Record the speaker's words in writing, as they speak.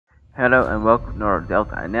Hello and welcome to our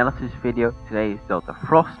Delta analysis video. Today is Delta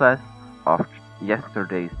Froslass after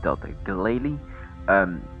yesterday's Delta Glalie.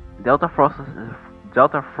 Delta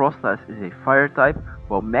Froslass is a fire type,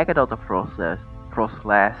 while Mega Delta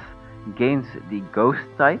Froslass gains the ghost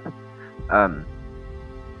type.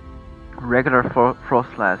 Regular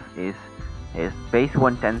Froslass is base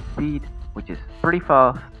 110 speed, which is pretty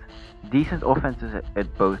fast, decent offenses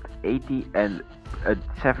at both 80 and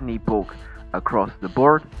 70 bulk across the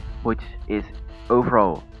board, which is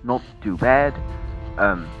overall not too bad.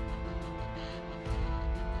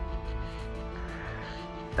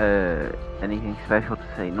 Anything special to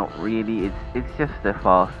say? Not really. It's just a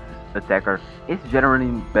fast attacker. It's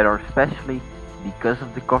generally better, especially because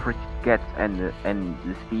of the coverage it gets and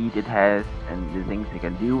the speed it has and the things it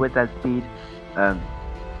can do with that speed. And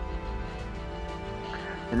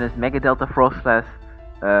there's Mega Delta Froslass,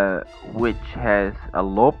 which has a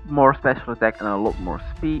lot more special attack and a lot more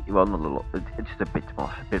speed. Well, not a lot. It's just a bit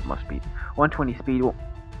more speed. 120 speed.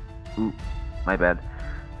 Ooh, my bad.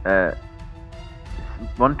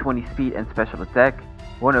 120 speed and special attack.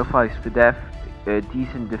 105 speed def.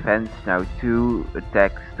 Decent defense. Now 2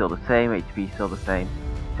 attack still the same. HP still the same.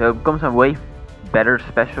 So it becomes a way better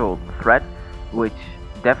special threat, which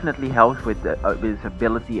definitely helps with its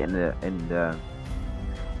ability and the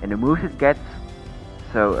moves it gets.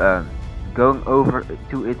 So going over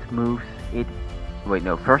to its moves,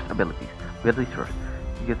 first abilities. Abilities first.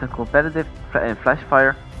 You get the competitive and flash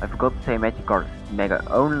fire. I forgot to say magic guard is Mega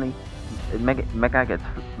only. Mega gets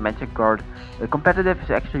magic guard. Competitive is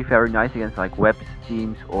actually very nice against like web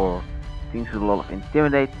teams or teams with a lot of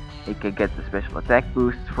intimidate. It can get the special attack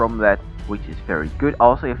boosts from that, which is very good.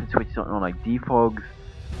 Also, if it switches on like defogs,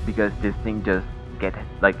 because this thing just get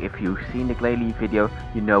like, if you've seen the Glalie video,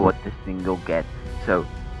 you know what this thing will get. So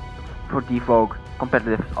for defog,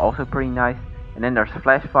 competitive is also pretty nice. And then there's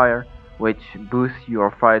flash fire, which boosts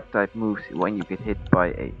your fire type moves when you get hit by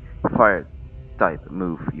a fire type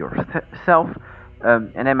move yourself.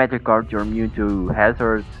 And then magic guard, you're immune to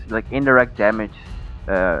hazards like indirect damage.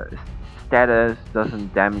 Status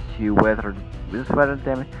doesn't damage you. Weather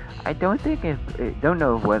damage. I don't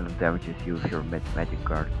know if weather damages you if you're magic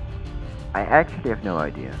guard. I actually have no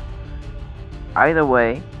idea. Either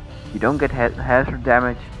way, you don't get hazard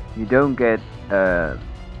damage, you don't get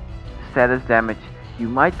status damage. You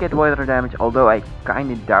might get weather damage, although I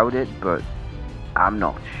kinda doubt it, but I'm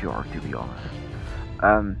not sure, to be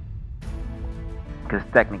honest. Because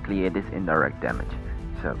technically it is indirect damage,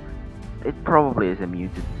 so it probably is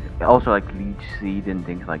immune to also like leech seed and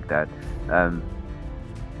things like that.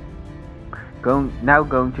 Going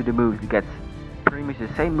to the moves, it gets pretty much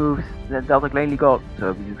the same moves that Delta Glalie got,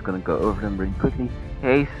 so we're just gonna go over them really quickly.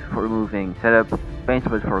 Haze for removing setup, Pain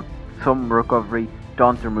Split for some recovery,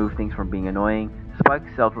 Taunt to remove things from being annoying, Spike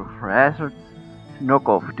Stealth for hazards, Knock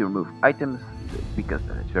Off to remove items, because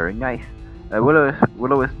that's very nice.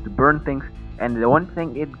 Will-O-Wisp to burn things, and the one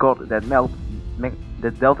thing it got that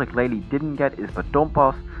that Delta Glalie didn't get is Baton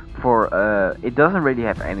Pass. For it doesn't really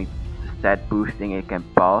have any stat boosting it can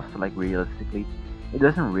pass, like realistically. It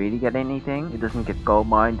doesn't really get anything. It doesn't get Calm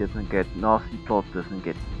Mind, doesn't get Nasty Plot, doesn't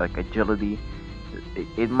get like agility.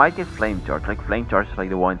 It might get Flame Charge. Like Flame Charge is like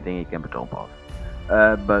the one thing it can Baton Pass.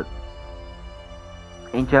 But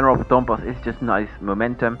in general, Baton Pass is just nice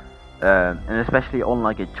momentum, and especially on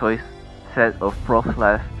like a choice set of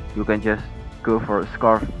Froslass, you can just go for a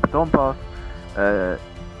Scarf Baton Pass.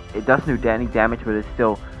 It doesn't do any damage, but it's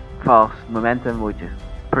still fast momentum, which is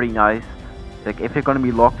pretty nice. Like if you're gonna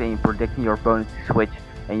be locked in, predicting your opponent to switch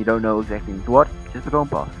and you don't know exactly what, just Baton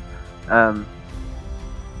Pass.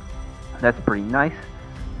 That's pretty nice.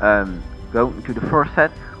 Going to the first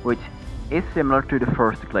set, which is similar to the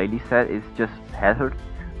first Glalie set, it's just hazard.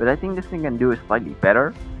 But I think this thing can do it slightly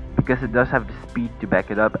better, because it does have the speed to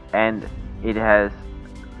back it up, and it has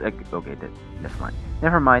like, okay, that's fine.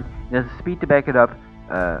 Never mind. It has the speed to back it up.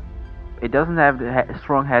 It doesn't have the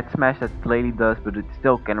strong head smash that Glalie does, but it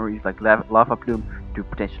still can reach like lava plume to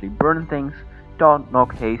potentially burn things. Taunt,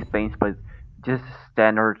 Knock, Haste, Pain Split, just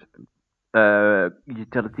standard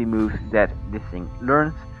utility moves that this thing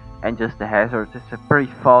learns, and just the hazards. It's a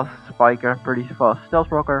pretty fast spiker, pretty fast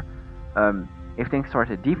stealth rocker. If things start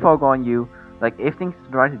to defog on you, like if things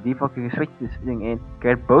try to defog, you can switch this thing in,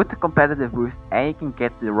 get both the competitive boost, and you can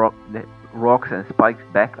get the rocks and spikes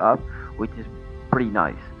back up, which is pretty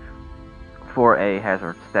nice for a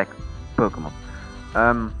hazard stack Pokemon.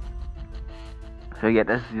 So yeah,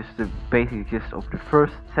 that's just the basic gist of the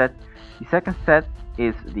first set. The second set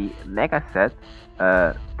is the Mega set,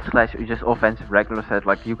 slash just offensive regular set.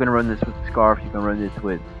 Like you can run this with Scarf, you can run this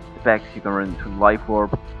with specs, you can run through Life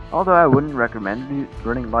Orb. Although I wouldn't recommend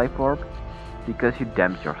running Life Orb because you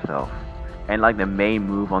damage yourself. And like the main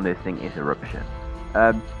move on this thing is Eruption.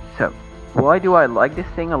 So why do I like this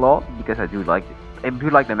thing a lot? Because I do like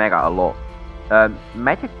the Mega a lot.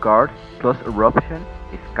 Magic Guard plus Eruption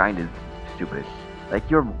is kind of stupid. Like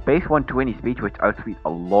your base 120 speed, which outspeeds a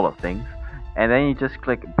lot of things, and then you just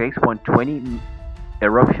click base 120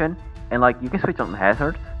 Eruption, and like you can switch on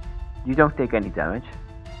hazards. You don't take any damage.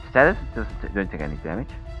 Status don't take any damage.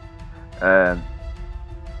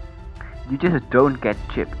 You just don't get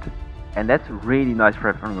chipped, and that's really nice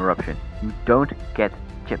for having Eruption. You don't get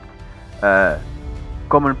chipped.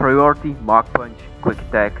 Common priority, Mark Punch, Quick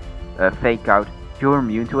Attack, Fake Out. You're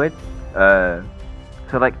immune to it.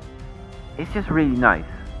 So like, it's just really nice.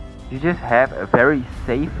 You just have a very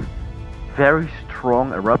safe, very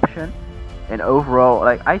strong Eruption, and overall,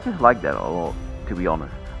 like, I just like that a lot, to be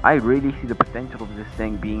honest. I really see the potential of this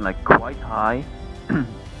thing being like quite high,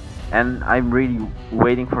 and I'm really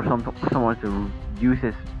waiting for someone to use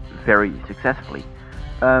this very successfully.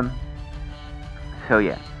 So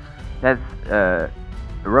yeah, that's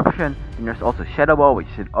Eruption. And there's also Shadow Ball, which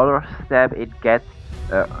is another stab it gets.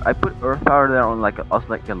 I put Earth Power there on like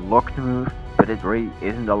a locked move, but it really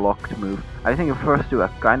isn't a locked move. I think the first two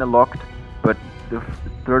are kind of locked, but the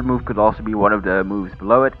third move could also be one of the moves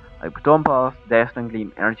below it, like Baton Pass, Dazzling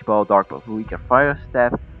Gleam, Energy Ball, Dark Ball, Weaker Fire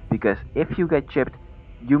Stab, because if you get chipped,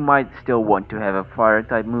 you might still want to have a fire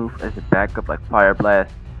type move as a backup, like Fire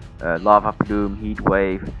Blast, Lava Plume, Heat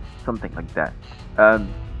Wave, something like that.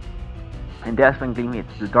 And Dazzling Gleam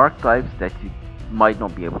hits the dark types that you might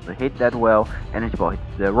not be able to hit that well. Energy Ball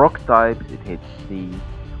hits the rock types, it hits the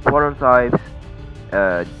water types,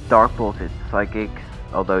 Dark Ball hits psychics,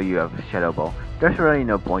 although you have Shadow Ball. There's really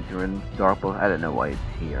no point to run Dark Ball, I don't know why it's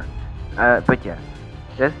here. But yeah,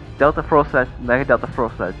 that's Delta Froslass, Mega Delta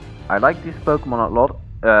Froslass. I like this Pokemon a lot.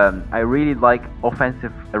 I really like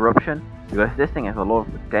offensive Eruption, because this thing has a lot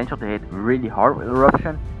of potential to hit really hard with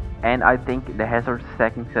Eruption. And I think the hazard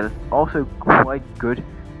stacking set is also quite good,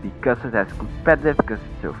 because it has competitive, because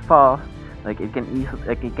it's so fast. Like it can easily,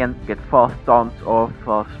 like it can get fast taunts off,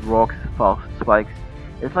 fast rocks, fast spikes.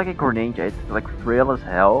 It's like a Greninja. It's like frail as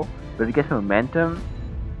hell, but it gets momentum,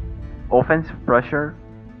 offensive pressure,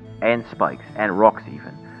 and spikes and rocks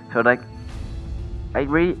even. So like, I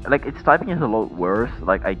really like its typing is a lot worse.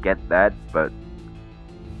 Like I get that, but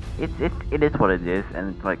it is what it is,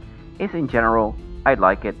 and it's like it's in general. I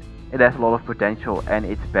like it. It has a lot of potential, and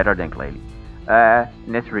it's better than Glalie.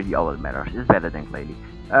 And that's really all that matters. It's better than Glalie.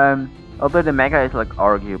 Although the Mega is like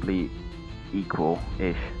arguably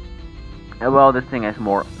equal-ish. Well, this thing has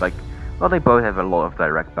more like, well, they both have a lot of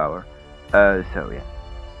direct power. So yeah,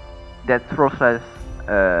 that's Froslass.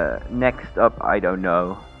 Next up, I don't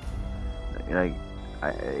know. Like,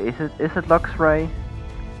 is it Luxray?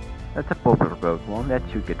 That's a popular Pokemon. That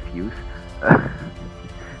should get views.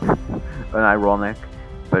 Ironic,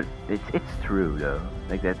 but it's true though.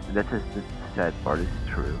 Like that's the sad part. It's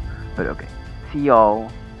true. But okay, see y'all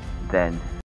then.